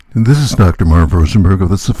And this is Dr. Marv Rosenberg of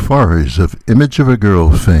the Safaris of Image of a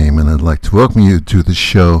Girl fame, and I'd like to welcome you to the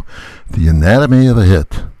show, The Anatomy of a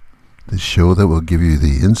Hit, the show that will give you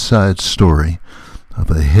the inside story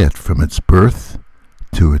of a hit from its birth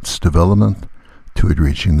to its development to it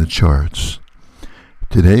reaching the charts.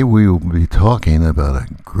 Today we will be talking about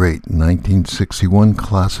a great 1961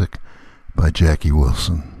 classic by Jackie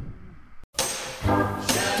Wilson.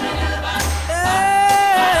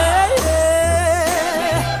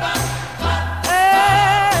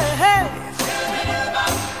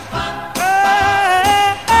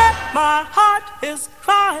 Is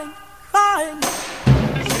crying, crying,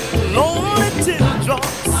 lonely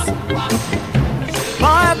teardrops.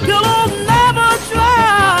 My pillow never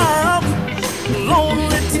dries,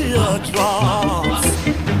 lonely teardrops.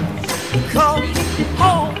 Come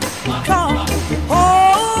home, come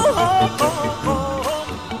home.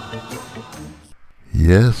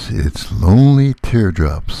 Yes, it's Lonely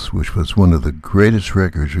Teardrops, which was one of the greatest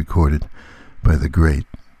records recorded by the great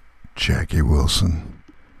Jackie Wilson.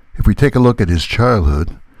 If we take a look at his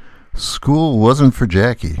childhood, school wasn't for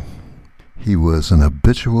Jackie. He was an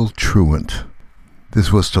habitual truant.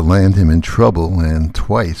 This was to land him in trouble, and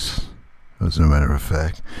twice, as a matter of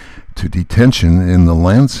fact, to detention in the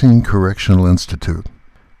Lansing Correctional Institute.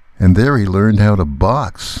 And there he learned how to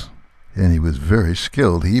box, and he was very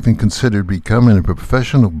skilled. He even considered becoming a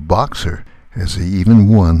professional boxer, as he even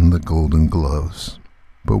won the Golden Gloves.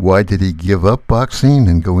 But why did he give up boxing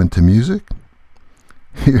and go into music?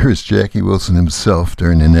 Here is Jackie Wilson himself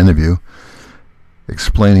during an interview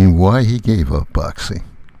explaining why he gave up boxing.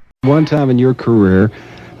 One time in your career,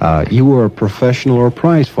 you were a professional or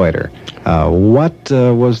prize fighter. What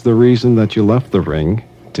was the reason that you left the ring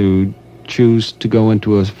to choose to go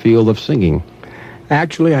into a field of singing?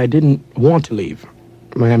 Actually, I didn't want to leave.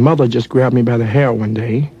 My mother just grabbed me by the hair one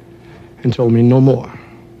day and told me no more.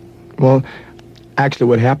 Well, actually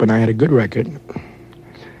what happened, I had a good record.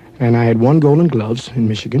 And I had won Golden Gloves in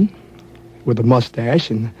Michigan with a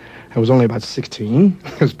mustache, and I was only about 16.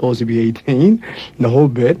 I was supposed to be 18, the whole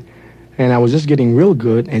bit. And I was just getting real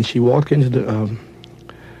good, and she walked into the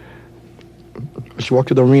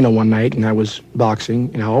arena one night, and I was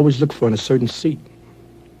boxing, and I always looked for a certain seat.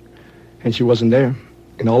 And she wasn't there.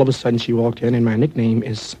 And all of a sudden she walked in, and my nickname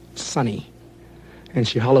is Sonny. And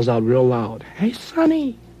she hollers out real loud, "Hey,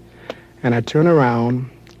 Sonny!" And I turn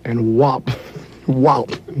around and whop. Whop.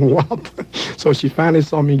 So she finally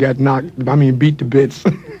saw me get beat to bits.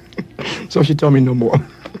 So she told me no more.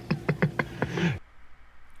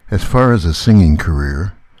 As far as a singing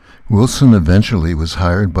career, Wilson eventually was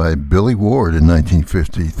hired by Billy Ward in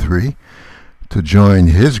 1953 to join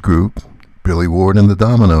his group, Billy Ward and the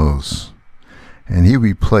Dominoes. And he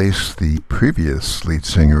replaced the previous lead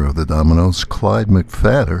singer of the Dominoes, Clyde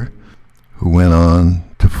McPhatter, who went on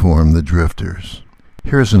to form the Drifters.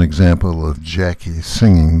 Here's an example of Jackie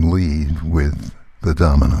singing lead with the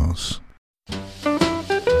Dominoes.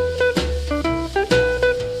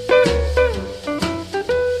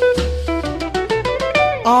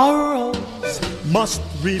 Our rose must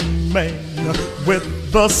remain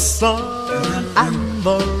with the sun and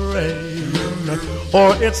the rain,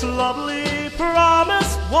 or its lovely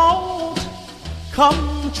promise won't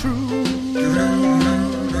come true.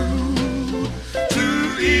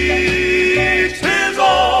 To each his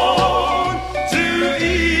own, to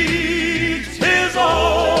each his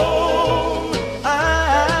own,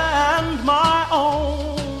 and my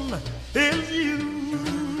own is you.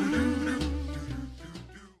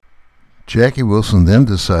 Jackie Wilson then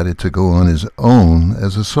decided to go on his own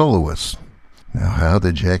as a soloist. Now, how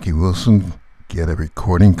did Jackie Wilson get a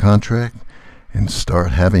recording contract and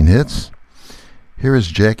start having hits? Here is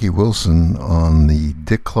Jackie Wilson on the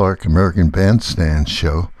Dick Clark American Bandstand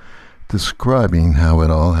show describing how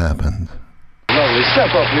it all happened. Lovely.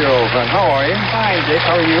 Step up here, old friend. How are you? Fine, Dick.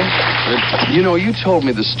 How are you? You know, you told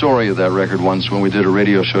me the story of that record once when we did a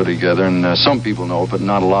radio show together, and some people know it, but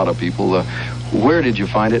not a lot of people. Where did you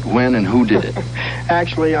find it, when, and who did it?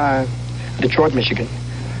 Actually, Detroit, Michigan.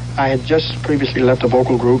 I had just previously left a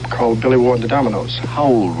vocal group called Billy Ward and the Dominoes. How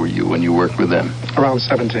old were you when you worked with them? Around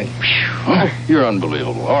 17. Oh, you're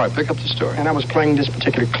unbelievable. All right, pick up the story. And I was playing this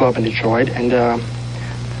particular club in Detroit, and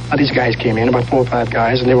these guys came in, about 4 or 5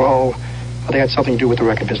 guys, and they were all, they had something to do with the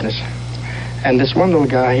record business. And this one little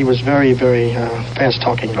guy, he was very, very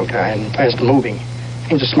fast-talking little guy and fast-moving.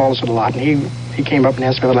 He was the smallest of the lot, and he came up and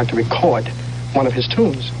asked me if I'd like to record one of his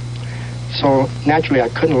tunes. So naturally, I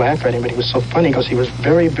couldn't laugh at him, but he was so funny because he was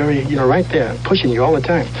very, very, right there, pushing you all the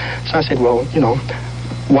time. So I said, well,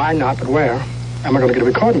 why not, but where? am I going to get a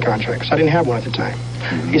recording contract? Because I didn't have one at the time.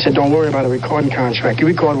 He said, don't worry about a recording contract. You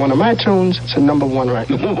record one of my tunes, it's a #1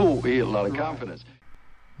 record. Oh, he had a lot of confidence.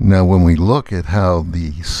 Now, when we look at how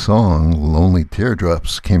the song Lonely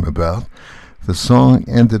Teardrops came about, the song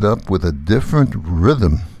ended up with a different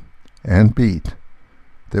rhythm and beat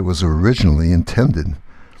that was originally intended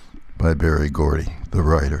by Berry Gordy, the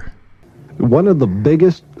writer. One of the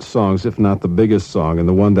biggest songs, if not the biggest song, and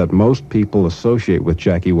the one that most people associate with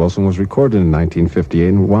Jackie Wilson, was recorded in 1958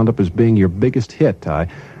 and wound up as being your biggest hit. I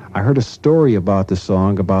heard a story about the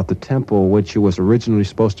song, about the tempo which it was originally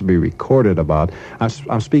supposed to be recorded about.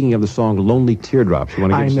 I'm speaking of the song Lonely Teardrops. You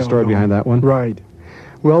want to give us the story behind that one? Right.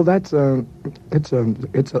 Well, it's an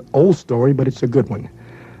old story, but it's a good one.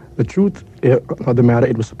 The truth of the matter,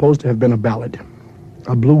 it was supposed to have been a ballad,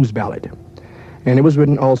 a blues ballad. And it was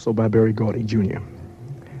written also by Berry Gordy, Jr.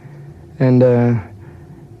 And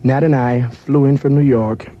Nat and I flew in from New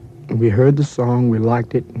York. We heard the song, we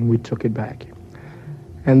liked it, and we took it back.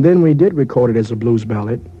 And then we did record it as a blues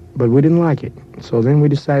ballad, but we didn't like it. So then we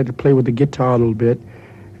decided to play with the guitar a little bit,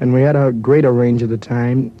 and we had a great arranger at the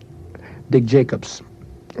time, Dick Jacobs.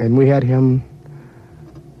 And we had him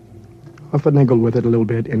finagle with it a little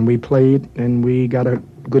bit, and we played, and we got a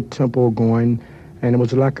good tempo going. And it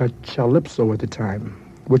was like a calypso at the time,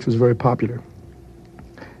 which was very popular.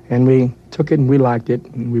 And we took it and we liked it,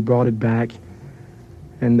 and we brought it back.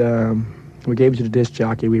 And we gave it to the disc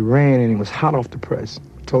jockey. We ran, and it was hot off the press.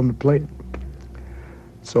 Told him to play it.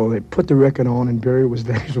 So they put the record on, and Berry was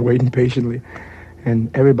there, he was waiting patiently. And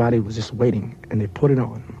everybody was just waiting, and they put it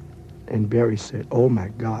on. And Berry said, "Oh, my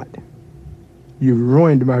God, you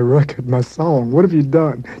ruined my record, my song. What have you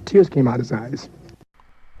done?" Tears came out his eyes.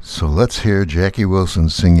 So let's hear Jackie Wilson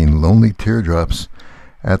singing Lonely Teardrops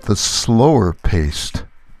at the slower-paced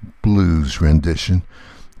blues rendition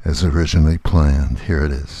as originally planned. Here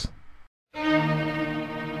it is.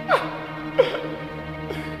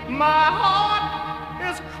 My heart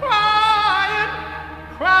is crying,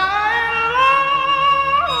 crying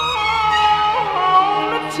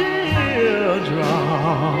lonely teardrops.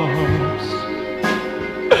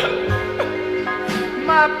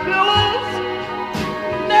 My pillows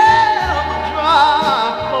never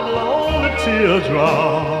dry of lonely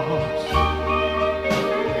teardrops.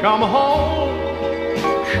 Come home,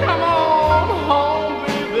 come on home,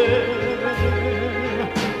 baby.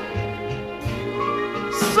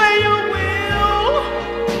 Say you will,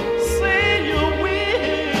 say you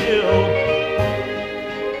will.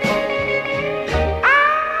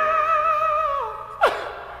 I'm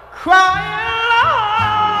crying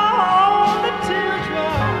lonely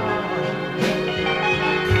teardrops.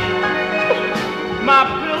 My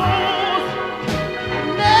pillows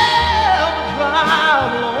never dry,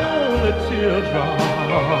 lonely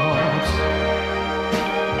teardrops.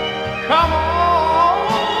 Come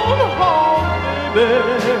on home,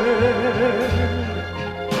 baby.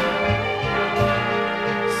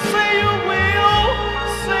 Say you will,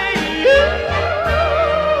 say you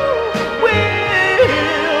will.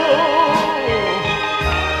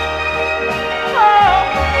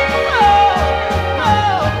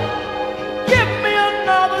 Oh, give me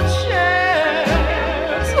another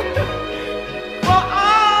chance for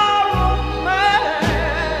our romance.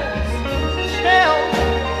 Tell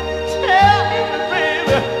me,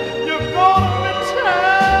 baby, you're gonna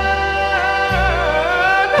return.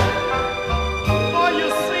 For you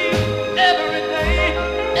see, every day,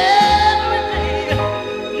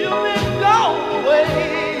 you've been gone away.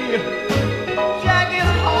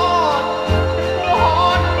 Jackie's heart,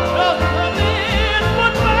 doesn't let me in,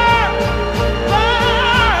 but burn,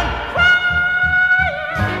 crying,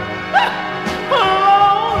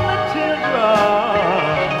 lonely teardrops.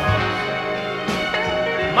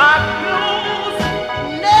 My blues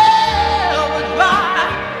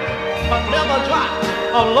never dry,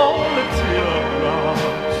 a lonely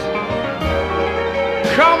teardrops.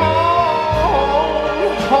 Come on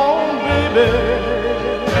home, baby.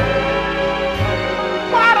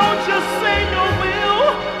 Why don't you say you will?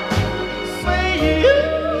 Say you.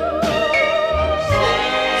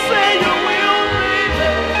 Say you will,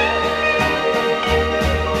 baby.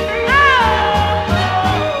 Oh,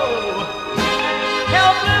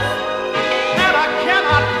 helpless, and I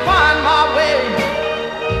cannot find my way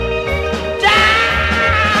down.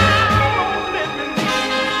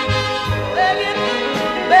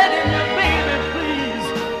 Begging you, baby, please.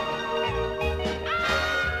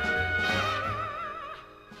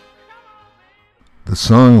 The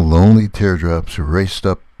song Lonely Teardrops raced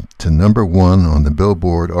up to #1 on the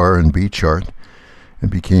Billboard R&B chart and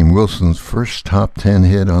became Wilson's first top 10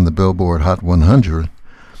 hit on the Billboard Hot 100,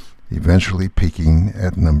 eventually peaking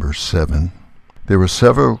at #7. There were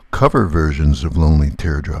several cover versions of Lonely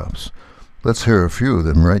Teardrops. Let's hear a few of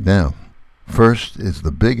them right now. First is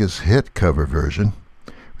the biggest hit cover version,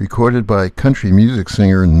 recorded by country music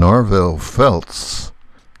singer Narvel Feltz.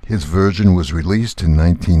 His version was released in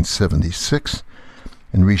 1976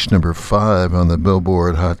 and reached number 5 on the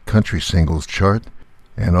Billboard Hot Country Singles chart,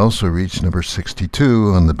 and also reached number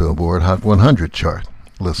 62 on the Billboard Hot 100 chart.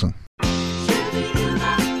 Listen.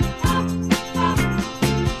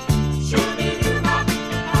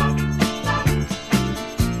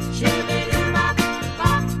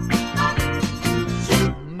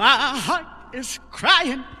 My heart is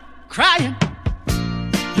crying, crying,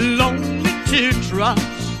 lonely teardrops.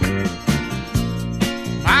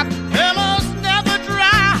 My pillow's never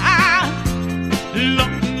dry,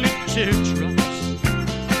 lonely teardrops.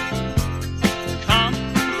 Come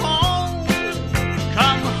home,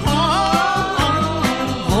 come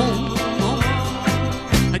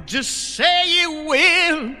home. Just say you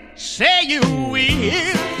will, say you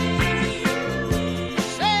will.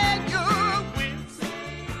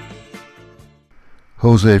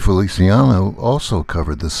 Jose Feliciano also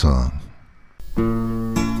covered the song.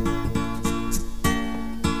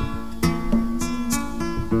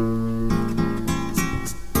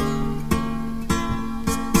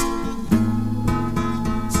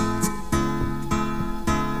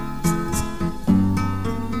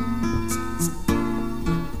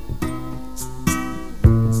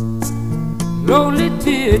 Lonely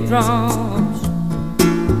teardrops,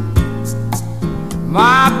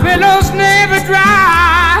 my pillow's never dry.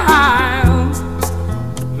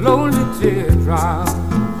 Lonely teardrops,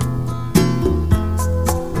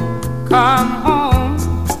 come home,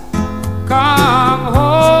 come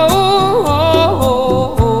home.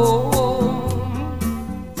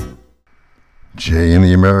 Jay and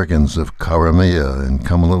the Americans of Caramia and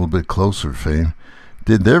Come a Little Bit Closer fame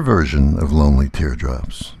did their version of Lonely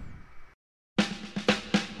Teardrops.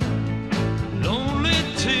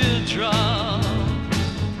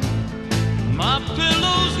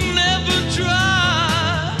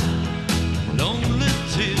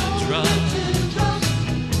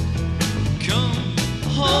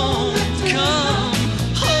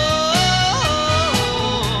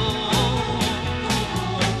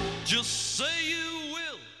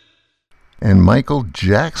 And Michael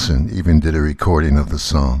Jackson even did a recording of the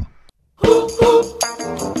song.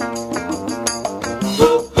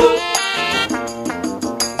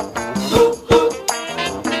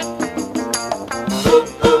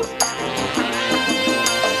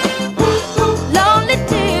 Lonely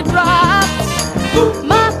teardrops,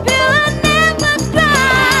 my pillow never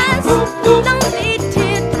dries. Lonely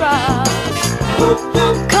teardrops,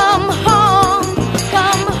 come home,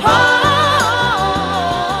 come home.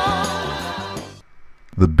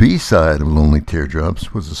 The B-side of Lonely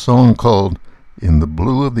Teardrops was a song called In the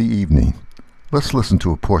Blue of the Evening. Let's listen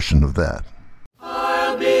to a portion of that.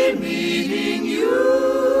 I'll be meeting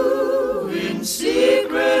you in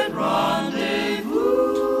secret rendezvous.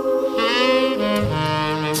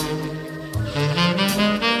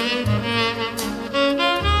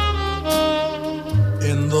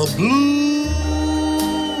 In the blue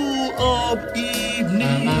of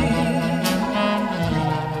evening,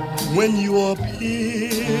 when you appear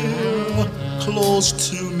close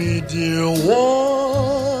to me, dear one,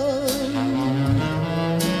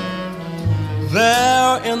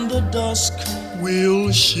 there in the dusk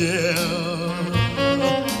we'll share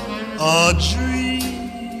a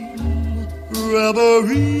dream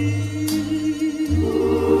reverie.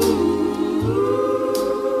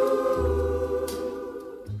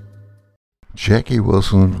 Jackie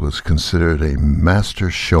Wilson was considered a master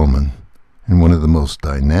showman and one of the most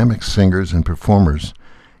dynamic singers and performers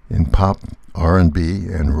in pop, R&B,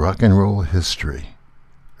 and rock and roll history,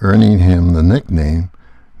 earning him the nickname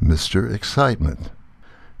Mr. Excitement.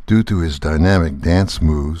 Due to his dynamic dance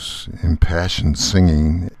moves, impassioned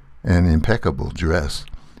singing, and impeccable dress,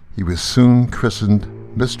 he was soon christened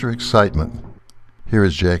Mr. Excitement. Here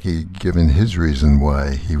is Jackie giving his reason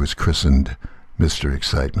why he was christened Mr.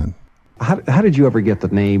 Excitement. How did you ever get the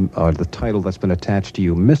name or the title that's been attached to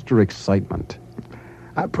you, Mr. Excitement?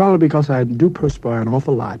 Probably because I do perspire an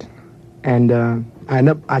awful lot. And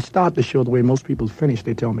I start the show the way most people finish,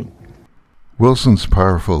 they tell me. Wilson's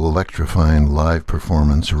powerful, electrifying live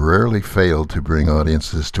performance rarely failed to bring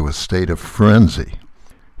audiences to a state of frenzy.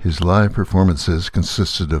 His live performances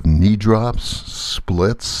consisted of knee drops,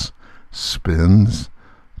 splits, spins,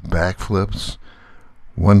 backflips,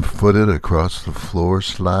 one-footed across-the-floor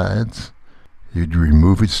slides. He'd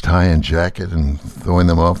remove his tie and jacket and throwing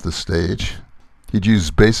them off the stage. He'd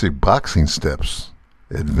use basic boxing steps,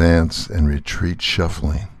 advance and retreat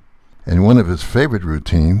shuffling, And one of his favorite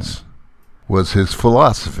routines was his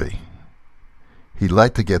philosophy. He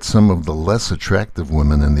liked to get some of the less attractive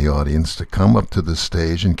women in the audience to come up to the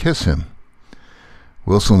stage and kiss him.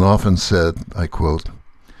 Wilson often said, I quote,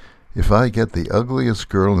 "If I get the ugliest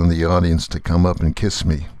girl in the audience to come up and kiss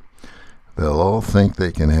me, they'll all think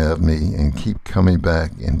they can have me and keep coming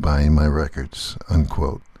back and buying my records,"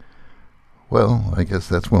 unquote. Well, I guess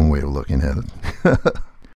that's one way of looking at it.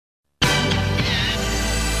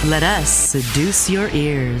 Let us seduce your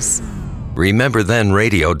ears.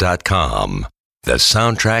 RememberThenRadio.com, the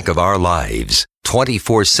soundtrack of our lives,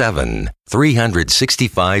 24/7,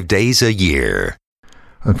 365 days a year.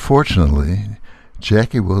 Unfortunately,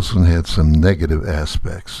 Jackie Wilson had some negative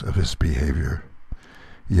aspects of his behavior.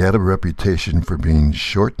 He had a reputation for being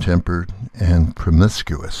short-tempered and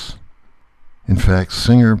promiscuous. In fact,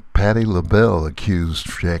 singer Patti LaBelle accused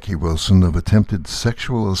Jackie Wilson of attempted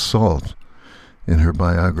sexual assault in her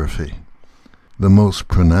biography. The most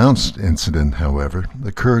pronounced incident, however,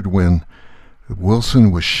 occurred when Wilson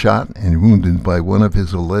was shot and wounded by one of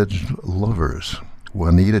his alleged lovers,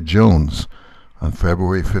 Juanita Jones, on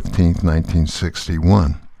February 15,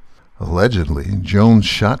 1961. Allegedly, Jones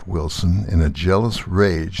shot Wilson in a jealous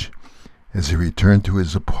rage as he returned to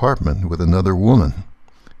his apartment with another woman,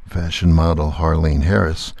 fashion model Harlene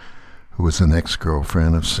Harris, who was an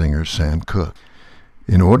ex-girlfriend of singer Sam Cooke.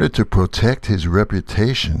 In order to protect his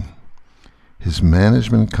reputation, his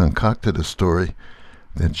management concocted a story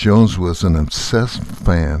that Jones was an obsessed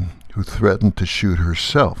fan who threatened to shoot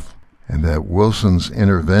herself, and that Wilson's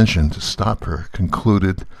intervention to stop her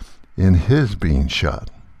concluded in his being shot.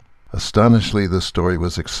 Astonishingly, the story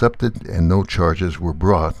was accepted and no charges were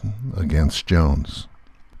brought against Jones.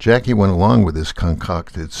 Jackie went along with this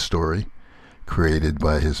concocted story, created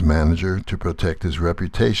by his manager to protect his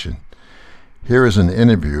reputation. Here is an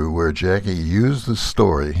interview where Jackie used the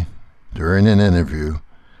story during an interview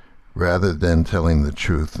rather than telling the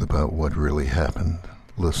truth about what really happened.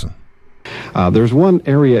 Listen. There's one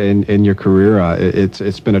area in your career,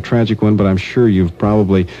 it's been a tragic one, but I'm sure you've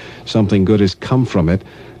probably, something good has come from it.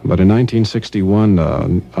 But in 1961,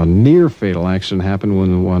 a near-fatal accident happened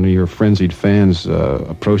when one of your frenzied fans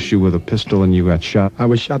approached you with a pistol and you got shot. I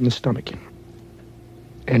was shot in the stomach.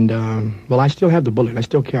 And, well, I still have the bullet. I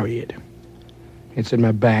still carry it. It's in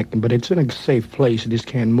my back, but it's in a safe place. I just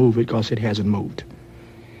can't move it because it hasn't moved.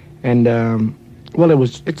 And, well,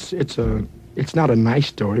 it's not a nice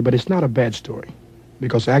story, but it's not a bad story.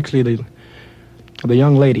 Because actually the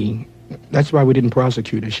young lady, that's why we didn't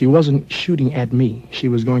prosecute her. She wasn't shooting at me. She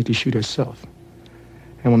was going to shoot herself.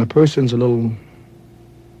 And when a person's a little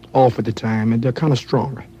off at the time, and they're kind of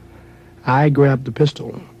strong, I grabbed the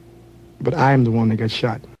pistol, but I am the one that got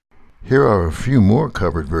shot. Here are a few more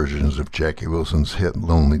covered versions of Jackie Wilson's hit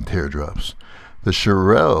Lonely Teardrops. The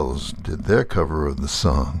Shirelles did their cover of the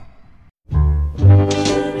song.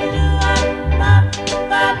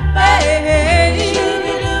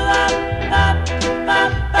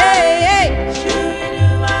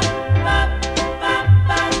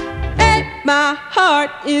 My heart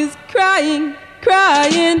is crying,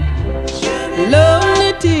 crying,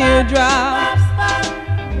 lonely teardrops.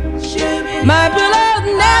 My pillow's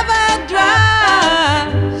never dry,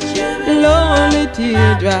 lonely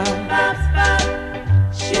teardrops.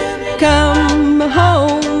 Come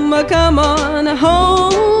home, come on home,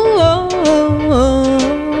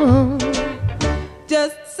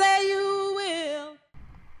 just say you will.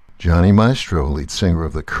 Johnny Maestro, lead singer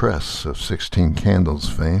of the Cress of 16 Candles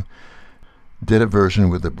fame, did a version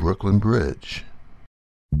with the Brooklyn Bridge.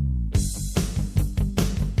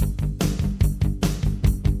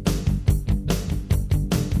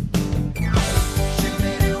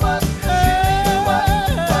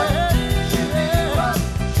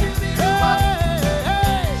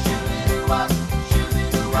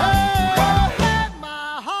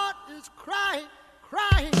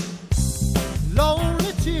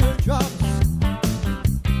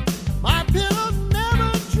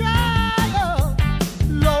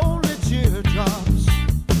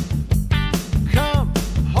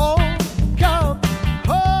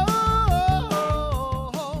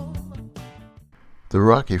 The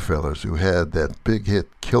Rockefellers, who had that big hit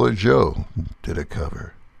Killer Joe, did a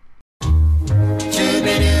cover. My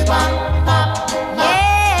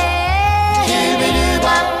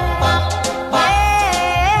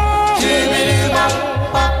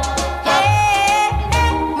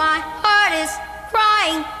heart is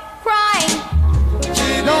crying, crying,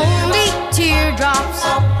 lonely teardrops.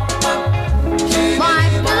 My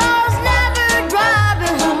pillow's never dry,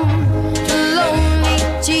 lonely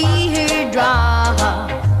teardrops. Come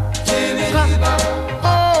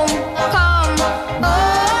home, come home.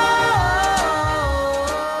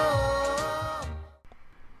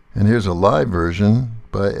 Here's a live version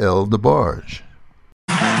by El DeBarge.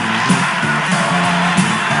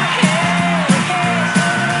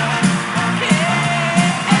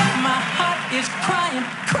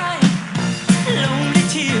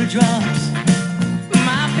 Teardrops,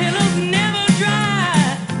 my pillows never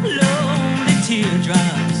dry, lonely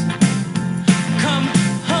teardrops. Come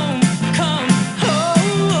home,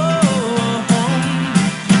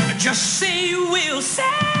 just say you will, say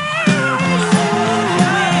you will,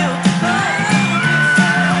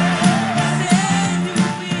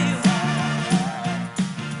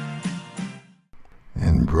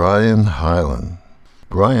 And Brian Hyland.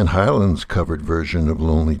 Brian Hyland's covered version of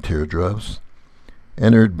Lonely Teardrops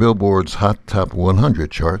entered Billboard's Hot Top 100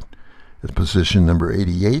 chart at position number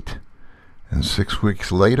 88, and 6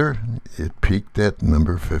 weeks later, it peaked at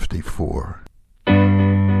number 54.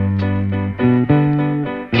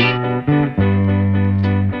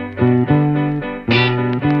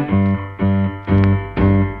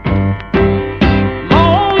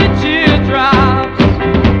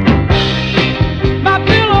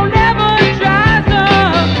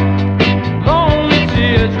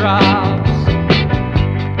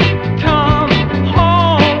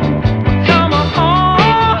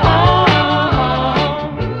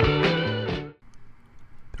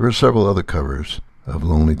 There were several other covers of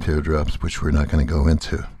Lonely Teardrops, which we're not going to go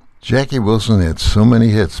into. Jackie Wilson had so many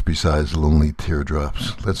hits besides Lonely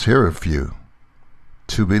Teardrops. Let's hear a few.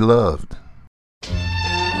 To Be Loved.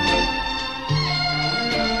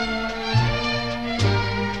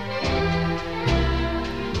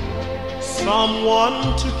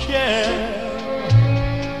 Someone to care,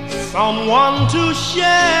 someone to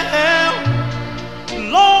share,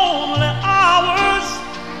 lonely hours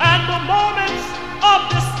and the moments of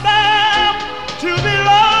despair, to be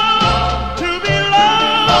loved, to be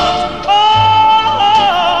loved.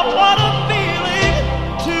 Oh, what a feeling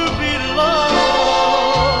to be loved.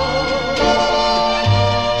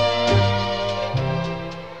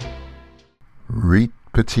 Reet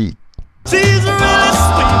Petite. She's really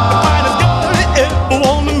sweet, the finest girl you ever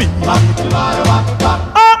want to meet. Oh,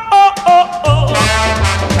 oh, oh, oh.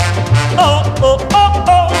 Oh, oh, oh,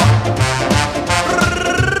 oh.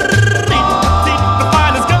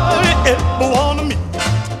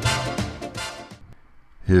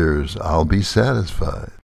 Here's I'll Be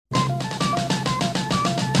Satisfied.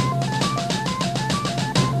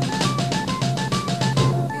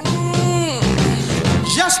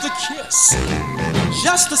 Just a kiss,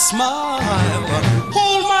 just a smile.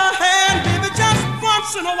 Hold my hand, baby, just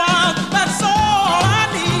once in a while. That's all I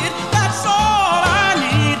need, that's all I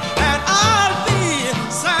need, and I'll be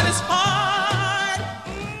satisfied.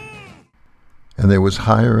 And there was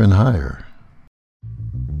Higher and Higher.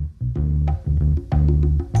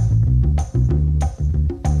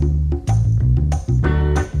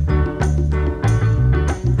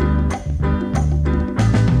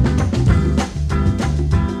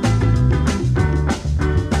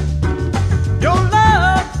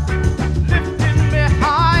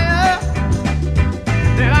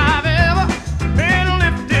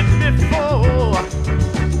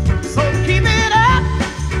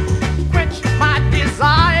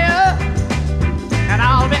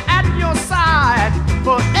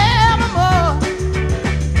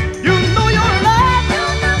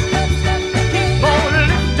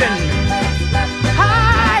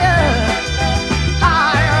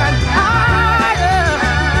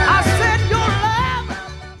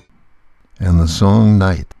 The song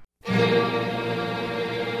Night.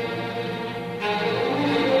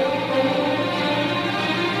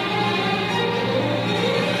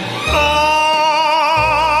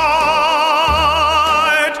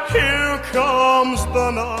 Night, here comes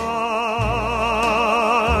the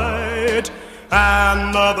night,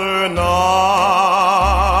 another night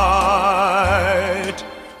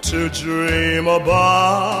to dream about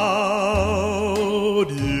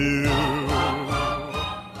you.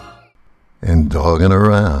 And Dogging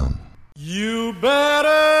Around. You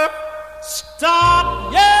better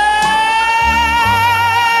stop, yeah,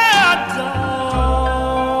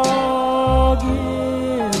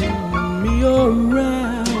 dogging me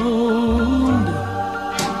around.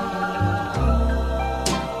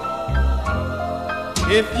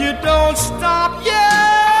 If you don't stop, yeah,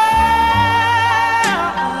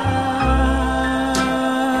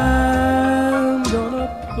 I'm gonna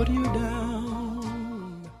put you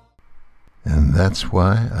down. And that's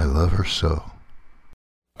why I love her so.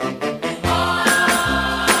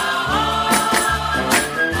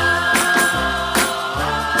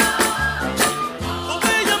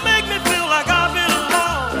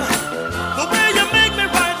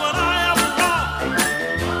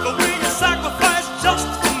 Just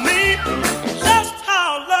for me,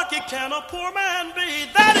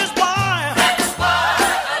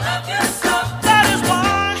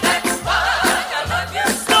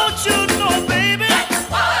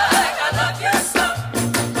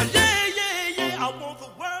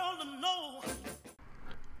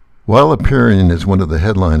 While appearing as one of the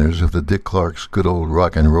headliners of the Dick Clark's Good Old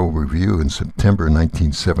Rock and Roll Review in September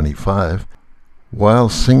 1975, while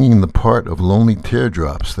singing the part of Lonely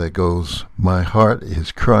Teardrops that goes, "My heart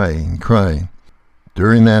is crying, crying,"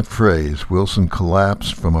 during that phrase, Wilson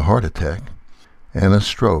collapsed from a heart attack and a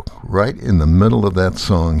stroke right in the middle of that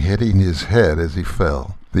song, hitting his head as he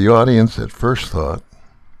fell. The audience at first thought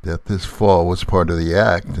that this fall was part of the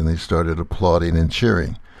act, and they started applauding and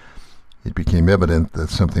cheering. It became evident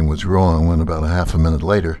that something was wrong when about a half a minute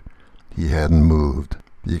later, he hadn't moved.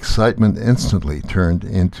 The excitement instantly turned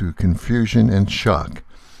into confusion and shock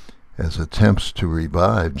as attempts to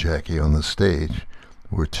revive Jackie on the stage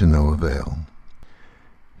were to no avail.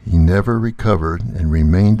 He never recovered and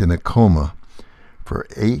remained in a coma for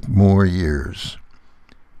 8 more years.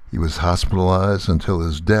 He was hospitalized until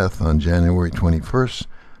his death on January 21st,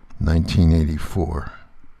 1984.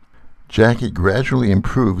 Jackie gradually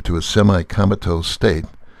improved to a semi-comatose state,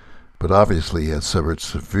 but obviously had suffered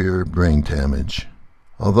severe brain damage.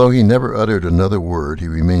 Although he never uttered another word, he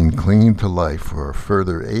remained clinging to life for a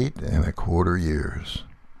further 8.25 years.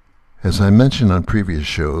 As I mentioned on previous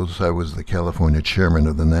shows, I was the California chairman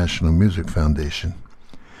of the National Music Foundation.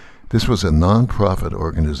 This was a non-profit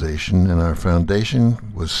organization, and our foundation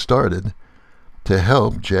was started to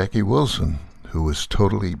help Jackie Wilson, who was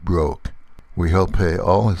totally broke. We helped pay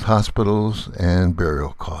all his hospitals and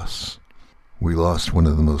burial costs. We lost one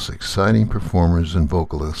of the most exciting performers and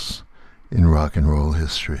vocalists in rock and roll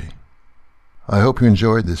history. I hope you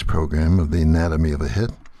enjoyed this program of The Anatomy of a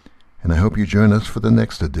Hit, and I hope you join us for the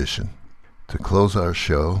next edition. To close our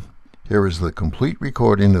show, here is the complete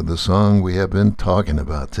recording of the song we have been talking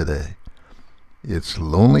about today. It's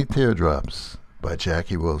Lonely Teardrops by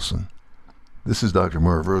Jackie Wilson. This is Dr.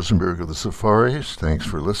 Marv Rosenberg of the Safaris. Thanks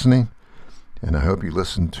for listening, and I hope you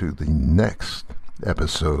listen to the next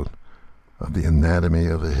episode of The Anatomy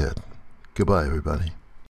of a Hit. Goodbye, everybody.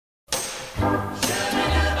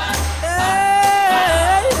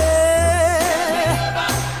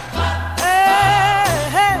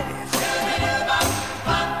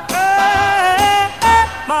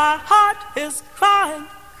 My heart is crying,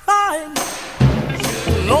 crying,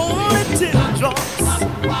 lonely teardrops.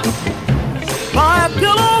 My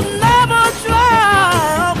pillow never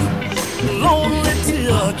dry, lonely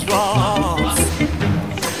teardrops.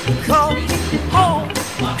 Come home,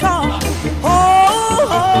 come home.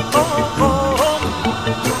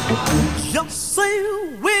 Just say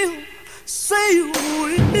you will, say you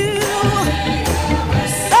will,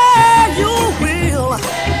 say you will.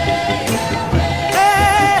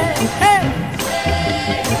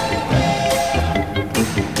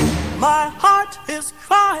 My heart is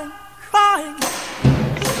crying, crying,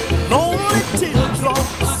 lonely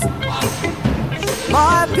teardrops.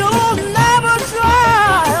 My pillow never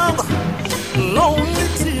dry, lonely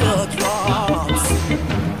teardrops.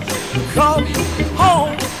 Come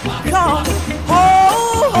home, come home.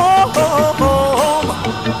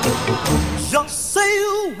 Just say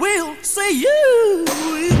you will, say you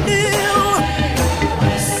will,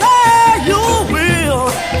 say you will.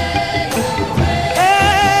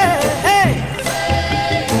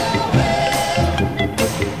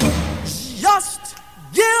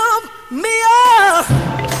 Give me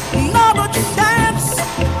another chance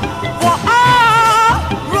for our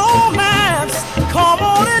romance. Come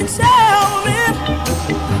on and tell me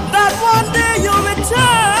that one day you'll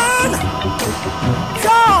return.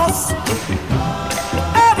 'Cause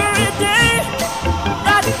every day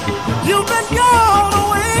that you've been gone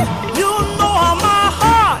away, you know my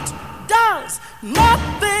heart does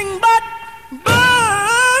nothing but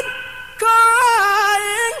burn,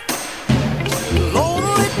 crying.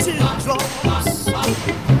 Lonely teardrops,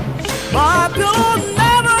 my pillow